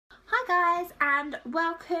Hi guys, and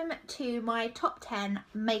welcome to my top 10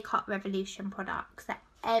 Makeup Revolution products that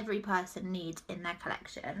every person needs in their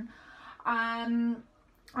collection. I'm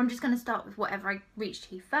just going to start with whatever I reached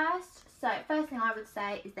to first. So first thing I would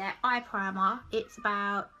say is their eye primer. It's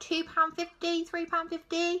about £2.50,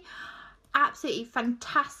 £3.50. Absolutely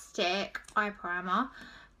fantastic eye primer.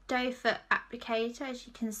 Doe Foot applicator, as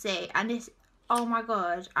you can see, and this, oh my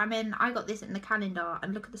god, I mean, I got this in the calendar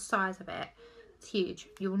and look at the size of it. It's huge.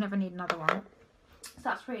 You will never need another one. So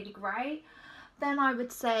that's really great. Then I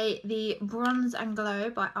would say the Bronze and Glow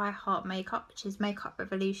by I Heart Makeup, which is Makeup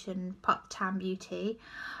Revolution Pop Tan Beauty.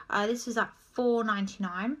 This is at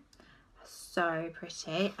 £4.99. So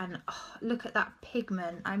pretty. And oh, look at that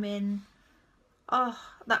pigment. I mean, oh,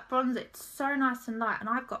 that bronzer, it's so nice and light. And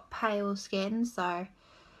I've got pale skin, so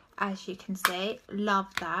as you can see, love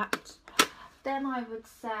that. Then I would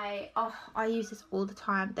say, oh, I use this all the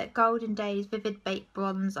time, that Golden Days Vivid Baked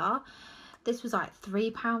Bronzer. This was like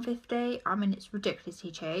 £3.50. I mean, it's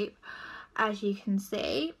ridiculously cheap, as you can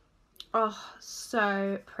see. Oh,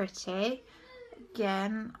 so pretty.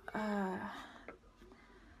 Again,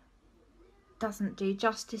 doesn't do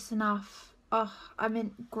justice enough. Oh, I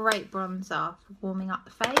mean, great bronzer for warming up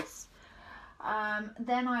the face.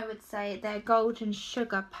 Then I would say their Golden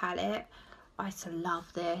Sugar palette. I used to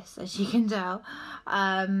love this, as you can tell.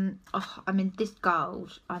 Oh, I mean, this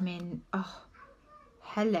gold, I mean, oh,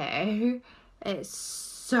 hello. It's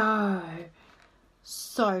so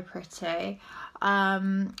pretty.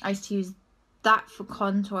 I used to use that for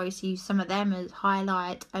contour. I used to use some of them as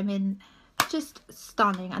highlight. I mean, just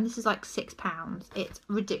stunning. And this is like £6. It's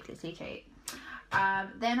ridiculously cheap.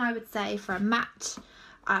 Then I would say for a matte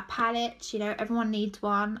palette, you know, everyone needs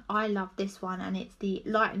one. I love this one, and it's the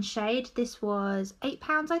Light and Shade. This was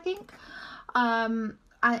 £8, I think. And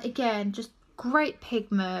again, just great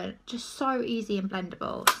pigment, just so easy and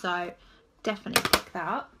blendable, so definitely pick that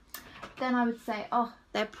up. Then I would say, oh,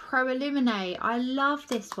 their Pro Illuminate. I love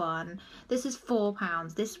this one. This is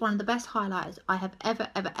 £4. This is one of the best highlighters I have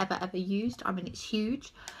ever used. I mean, it's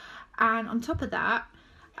huge. And on top of that,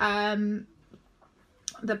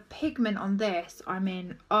 the pigment on this, I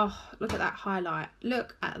mean, oh, look at that highlight.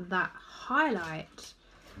 Look at that highlight.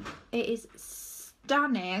 It is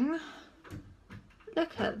stunning.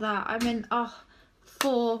 Look at that. I mean, oh,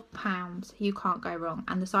 £4. You can't go wrong.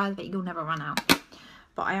 And the size of it, you'll never run out.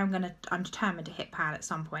 But I'm determined to hit pan at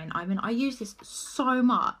some point. I mean, I use this so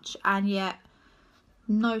much, and yet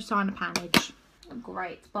no sign of panage.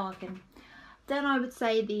 Great bargain. Then I would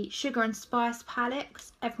say the Sugar and Spice palette,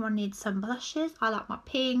 because everyone needs some blushes. I like my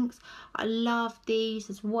pinks. I love these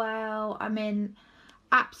as well. I mean,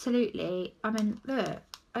 absolutely. I mean, look,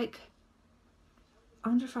 like, I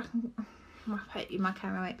wonder if I can, my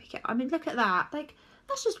camera might pick it up. I mean, look at that. Like,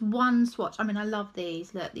 that's just one swatch. I mean, I love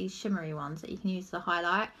these. Look, these shimmery ones that you can use as a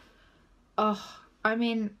highlight. Oh, I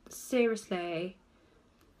mean, seriously,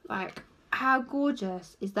 like, how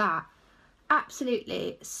gorgeous is that?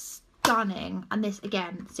 Absolutely stunning. And this,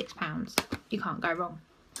 again, £6. You can't go wrong.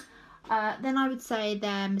 Then I would say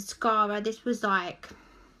their mascara. This was like,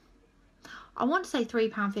 I want to say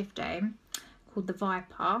 £3.50, called the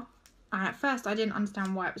Viper. And at first I didn't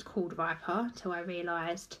understand why it was called Viper until I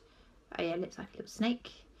realised, oh yeah, it looks like a little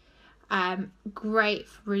snake. Great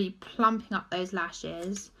for really plumping up those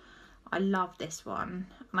lashes. I love this one.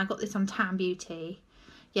 And I got this on Tan Beauty.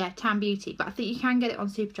 Yeah, Tan Beauty. But I think you can get it on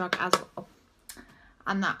Superdrug as well.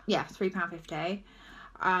 And that, yeah, £3.50.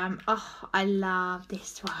 Oh, I love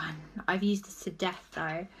this one. I've used this to death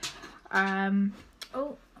though.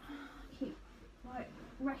 Oh, I keep like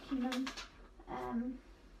wrecking them.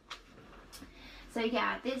 So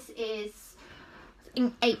yeah, this is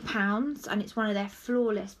 £8, and it's one of their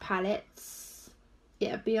Flawless palettes.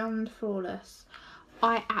 Yeah, Beyond Flawless.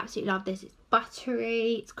 I absolutely love this. It's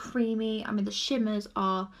buttery, it's creamy. I mean, the shimmers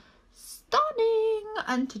are stunning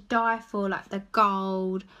and to die for, like the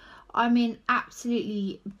gold. I mean,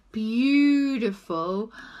 absolutely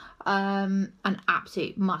beautiful. An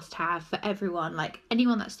absolute must have for everyone, like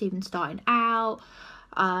anyone that's even starting out,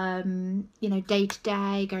 you know, day to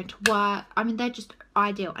day, going to work. I mean, they're just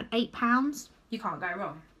ideal. And £8, you can't go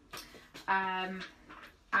wrong.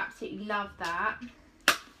 Absolutely love that.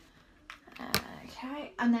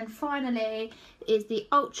 Okay, and then finally is the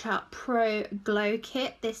Ultra Pro Glow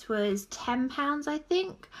Kit. This was £10, I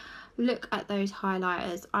think. Look at those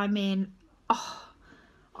highlighters. I mean, oh,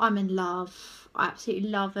 I'm in love. I absolutely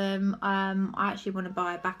love them. I actually want to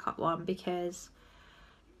buy a backup one because,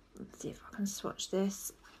 let's see if I can swatch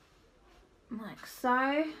this like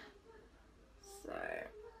so. So,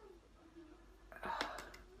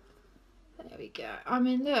 There we go. I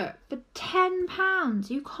mean, look, for £10,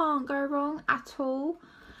 you can't go wrong at all.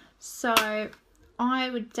 So I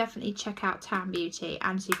would definitely check out Town Beauty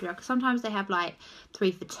and Superdrug. Sometimes they have like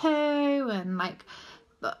 3 for 2, and like,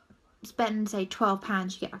 but spend say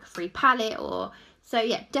 £12, you get like a free palette. Or so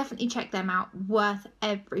yeah, definitely check them out. Worth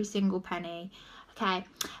every single penny. Okay,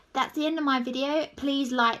 that's the end of my video.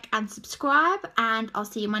 Please like and subscribe, and I'll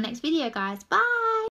see you in my next video, guys. Bye.